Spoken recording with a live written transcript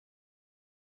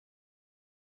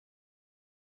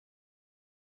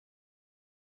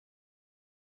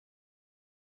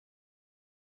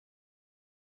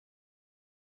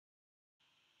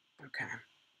Okay.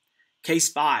 Case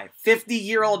 5,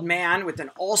 50-year-old man with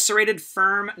an ulcerated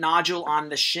firm nodule on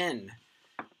the shin.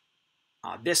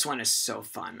 This one is so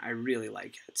fun. I really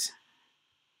like it.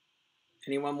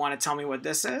 Anyone want to tell me what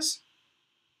this is?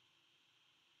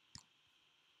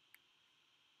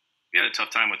 We had a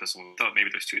tough time with this one. We thought maybe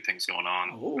there's two things going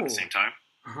on at the same time.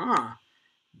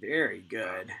 Very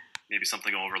good. Maybe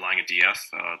something overlying a DF,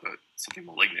 but something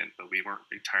malignant, but we weren't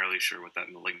entirely sure what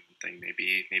that malignant thing may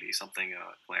be. Maybe something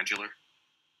glandular.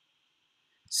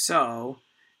 So,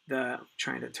 I'm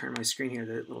trying to turn my screen here.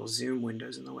 The little zoom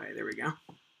window's in the way. There we go.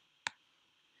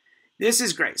 This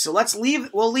is great. So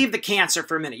we'll leave the cancer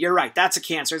for a minute. You're right. That's a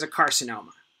cancer. It's a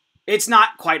carcinoma. It's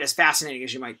not quite as fascinating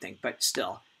as you might think, but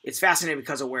still, it's fascinating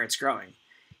because of where it's growing.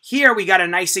 Here we got a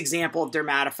nice example of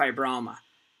dermatofibroma.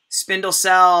 Spindle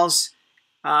cells,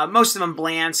 most of them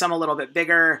bland, some a little bit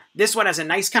bigger. This one has a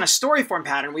nice kind of storiform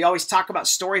pattern. We always talk about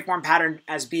storiform pattern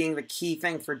as being the key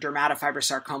thing for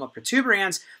dermatofibrosarcoma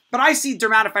protuberans, but I see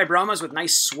dermatofibromas with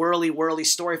nice swirly, whirly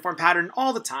storiform pattern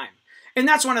all the time. And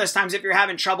that's one of those times if you're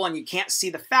having trouble and you can't see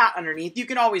the fat underneath, you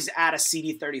can always add a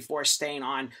CD34 stain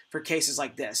on for cases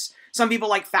like this. Some people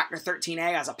like factor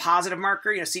 13A as a positive marker.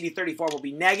 CD34 will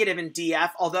be negative in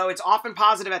DF, although it's often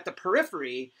positive at the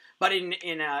periphery, but in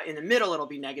the middle it'll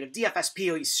be negative. DFSP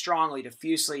will be strongly,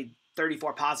 diffusely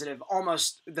 34 positive,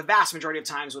 almost the vast majority of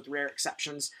times with rare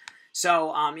exceptions.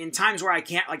 So in times where I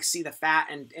can't see the fat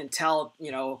and tell,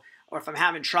 or if I'm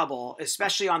having trouble,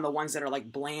 especially on the ones that are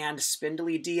like bland,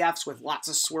 spindly DFs with lots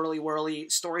of swirly, whirly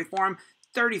storiform,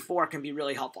 34 can be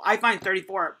really helpful. I find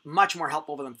 34 much more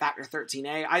helpful than factor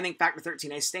 13A. I think factor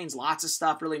 13A stains lots of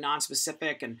stuff, really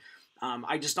nonspecific, and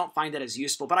I just don't find it as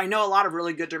useful. But I know a lot of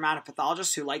really good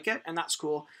dermatopathologists who like it, and that's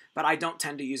cool, but I don't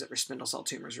tend to use it for spindle cell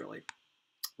tumors, really.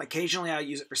 Occasionally, I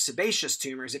use it for sebaceous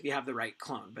tumors if you have the right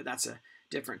clone, but that's a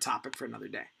different topic for another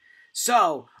day.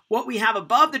 So what we have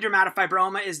above the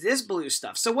dermatofibroma is this blue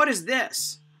stuff. So what is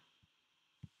this?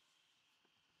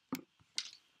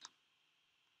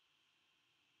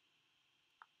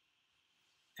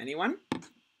 Anyone?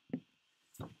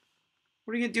 What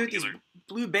are you going to do with these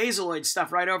blue basaloid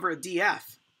stuff right over a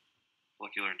DF?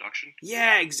 Follicular induction?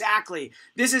 Yeah, exactly.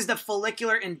 This is the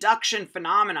follicular induction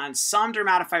phenomenon. Some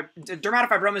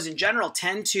dermatofibromas in general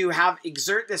tend to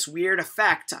exert this weird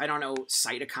effect. I don't know,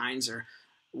 cytokines or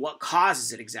what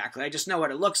causes it exactly. I just know what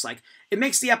it looks like. It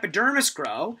makes the epidermis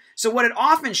grow. So what it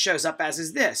often shows up as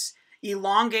is this.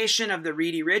 Elongation of the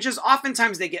reedy ridges.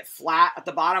 Oftentimes they get flat at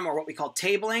the bottom, or what we call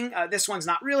tabling. This one's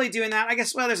not really doing that. I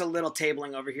guess, well, there's a little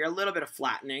tabling over here, a little bit of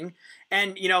flattening.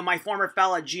 And, my former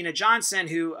fellow, Gina Johnson,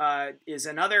 who is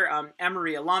another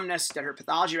Emory alumnus, did her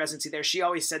pathology residency there, she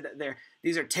always said that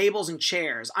these are tables and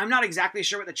chairs. I'm not exactly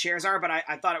sure what the chairs are, but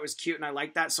I thought it was cute and I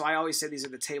like that. So I always say these are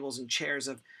the tables and chairs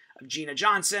of Gina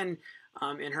Johnson.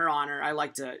 In her honor, I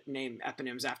like to name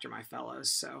eponyms after my fellows.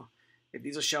 So if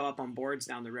these will show up on boards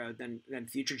down the road, then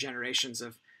future generations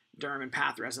of derm and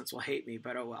path residents will hate me,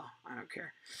 but oh well, I don't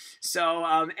care. So,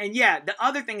 and yeah, the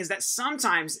other thing is that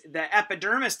sometimes the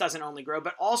epidermis doesn't only grow,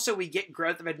 but also we get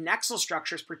growth of adnexal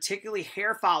structures, particularly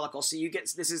hair follicles. So you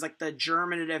get, this is like the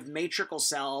germinative matrical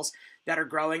cells that are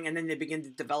growing, and then they begin to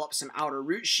develop some outer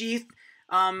root sheath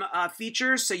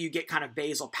features. So you get kind of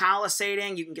basal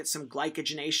palisading. You can get some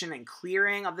glycogenation and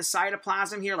clearing of the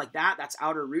cytoplasm here like that. That's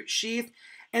outer root sheath.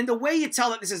 And the way you tell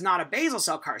that this is not a basal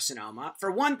cell carcinoma,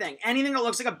 for one thing, anything that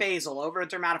looks like a basal over a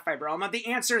dermatofibroma, the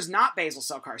answer is not basal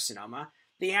cell carcinoma.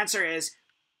 The answer is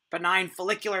benign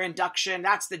follicular induction.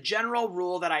 That's the general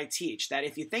rule that I teach, that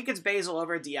if you think it's basal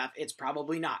over a DF, it's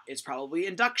probably not. It's probably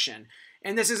induction.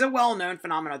 And this is a well-known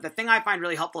phenomenon. The thing I find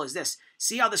really helpful is this.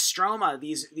 See how the stroma,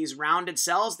 these rounded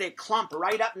cells, they clump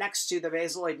right up next to the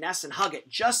basaloid nest and hug it,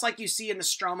 just like you see in the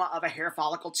stroma of a hair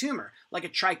follicle tumor, like a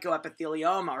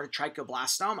trichoepithelioma or a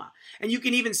trichoblastoma. And you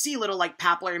can even see little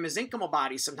papillary mesenchymal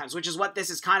bodies sometimes, which is what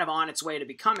this is kind of on its way to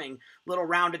becoming, little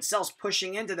rounded cells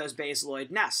pushing into those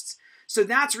basaloid nests. So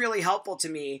that's really helpful to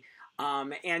me.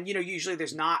 And, usually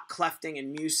there's not clefting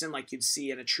and mucin like you'd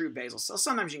see in a true basal cell.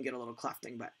 Sometimes you can get a little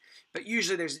clefting, but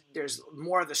usually there's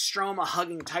more of the stroma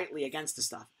hugging tightly against the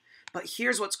stuff. But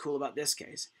here's what's cool about this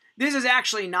case. This is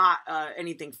actually not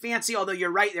anything fancy, although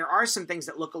you're right, there are some things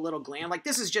that look a little glam. Like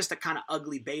this is just a kind of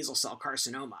ugly basal cell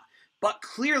carcinoma. But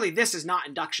clearly this is not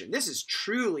induction. This is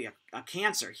truly a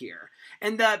cancer here.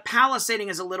 And the palisading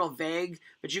is a little vague,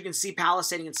 but you can see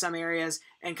palisading in some areas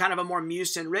and kind of a more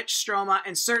mucin-rich stroma.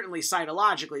 And certainly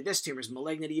cytologically, this tumor is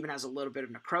malignant, even has a little bit of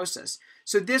necrosis.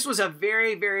 So this was a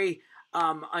very, very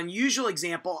unusual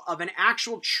example of an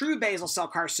actual true basal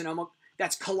cell carcinoma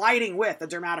that's colliding with a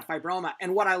dermatofibroma.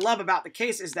 And what I love about the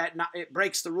case is that it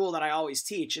breaks the rule that I always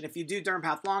teach. And if you do derm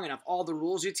path long enough, all the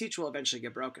rules you teach will eventually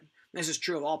get broken. This is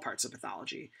true of all parts of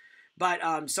pathology.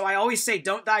 But so I always say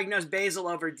don't diagnose basal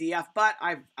over DF, but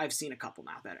I've seen a couple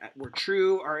now that were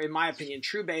true, or in my opinion,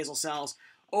 true basal cells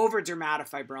over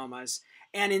dermatofibromas.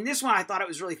 And in this one, I thought it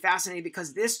was really fascinating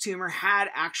because this tumor had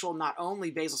actual not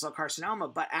only basal cell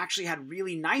carcinoma, but actually had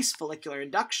really nice follicular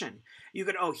induction. You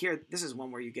could, oh, here, this is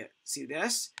one where you get, see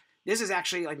this? This is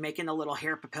actually like making a little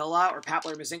hair papilla or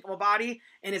papillary mesenchymal body,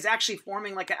 and is actually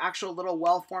forming like an actual little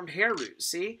well-formed hair root,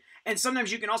 see? And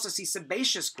sometimes you can also see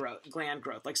sebaceous growth, gland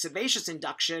growth, like sebaceous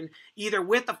induction, either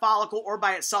with the follicle or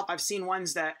by itself. I've seen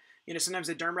ones that, you know, sometimes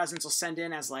the derm residents will send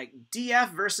in as like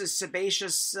DF versus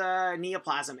sebaceous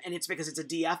neoplasm. And it's because it's a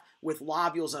DF with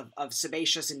lobules of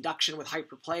sebaceous induction with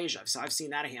hyperplasia. So I've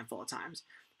seen that a handful of times.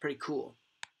 Pretty cool.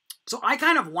 So I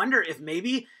kind of wonder if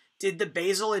maybe did the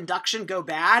basal induction go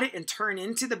bad and turn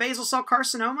into the basal cell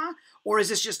carcinoma? Or is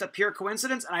this just a pure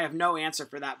coincidence? And I have no answer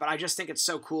for that, but I just think it's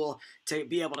so cool to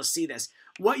be able to see this.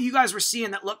 What you guys were seeing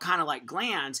that looked kind of like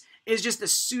glands is just the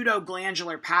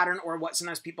pseudoglandular pattern, or what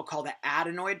sometimes people call the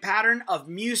adenoid pattern of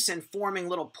mucin forming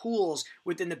little pools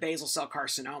within the basal cell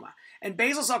carcinoma. And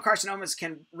basal cell carcinomas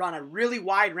can run a really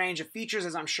wide range of features,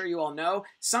 as I'm sure you all know.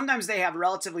 Sometimes they have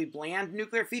relatively bland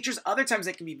nuclear features. Other times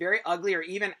they can be very ugly or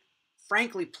even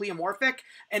frankly pleomorphic,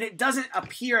 and it doesn't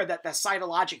appear that the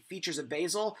cytologic features of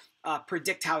basal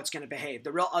predict how it's going to behave.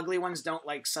 The real ugly ones don't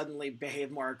like suddenly behave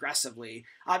more aggressively.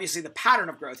 Obviously, the pattern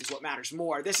of growth is what matters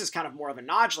more. This is kind of more of a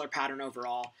nodular pattern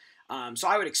overall. So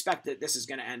I would expect that this is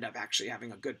going to end up actually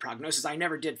having a good prognosis. I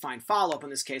never did find follow-up in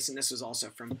this case, and this was also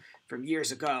from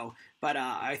years ago, but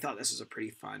I thought this was a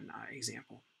pretty fun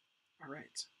example. All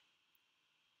right.